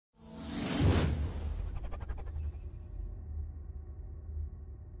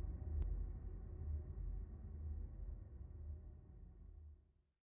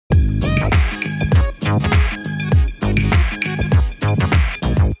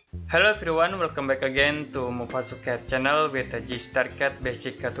Hello everyone, welcome back again to GstarCAD channel with a GstarCAD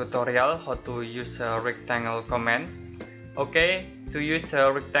basic tutorial how to use a rectangle command. Okay, to use a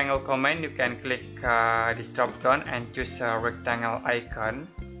rectangle command, you can click this drop down and choose a rectangle icon.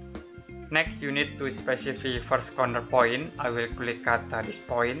 Next, you need to specify first corner point. I will click at this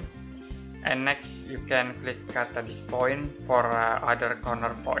point, and next you can click at this point for other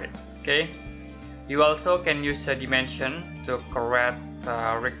corner point. Okay, you also can use a dimension to create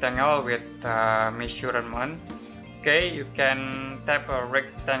rectangle with measurement. Okay, you can tap a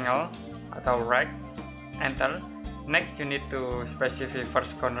rectangle atau rect, enter. Next, you need to specify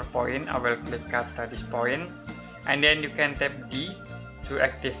first corner point. I will click at this point, and then you can tap D to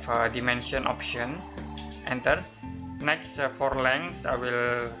active dimension option, enter. Next, for length I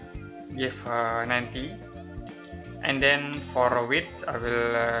will give 90, and then for width I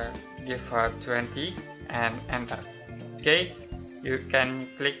will give 20 and enter. Okay, you can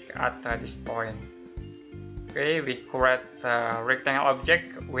click at this point. Okay, we create a rectangle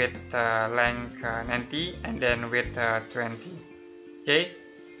object with length 90 and then width 20. Okay,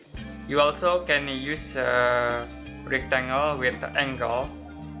 you also can use rectangle with angle.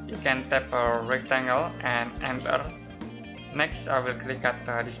 You can tap a rectangle and enter. Next, I will click at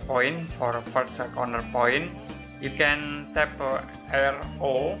this point for first corner point. You can tap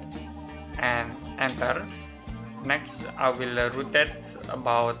arrow and enter. Next, I will rotate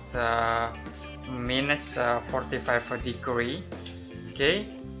about minus 45 degree. Okay,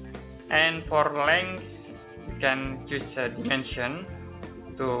 and for length, you can choose a dimension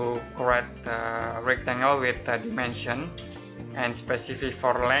to create a rectangle with a dimension, and specify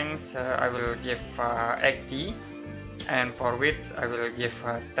for length I will give 80, and for width I will give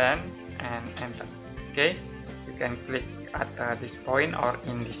 10 and enter. Okay, you can click at this point or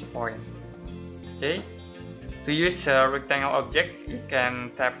in this point. Okay, to use a rectangle object, you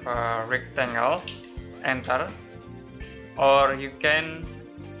can tap rectangle, enter, or you can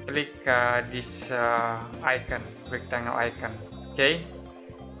click this icon, rectangle icon. Okay,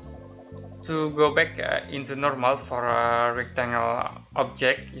 to go back into normal for a rectangle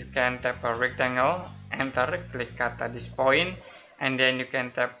object, you can tap a rectangle, enter, click at this point, and then you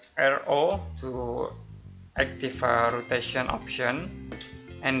can tap arrow to active rotation option,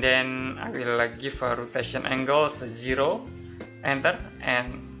 and then I will give a rotation angle 0, enter,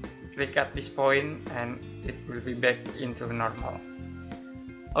 and click at this point, and it will be back into normal.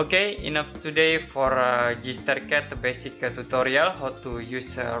 Okay, enough today for GstarCAD basic tutorial how to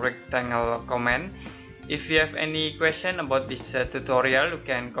use a rectangle command. If you have any question about this tutorial, you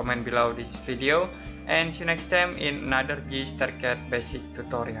can comment below this video, and see you next time in another GstarCAD basic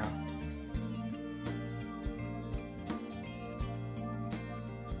tutorial.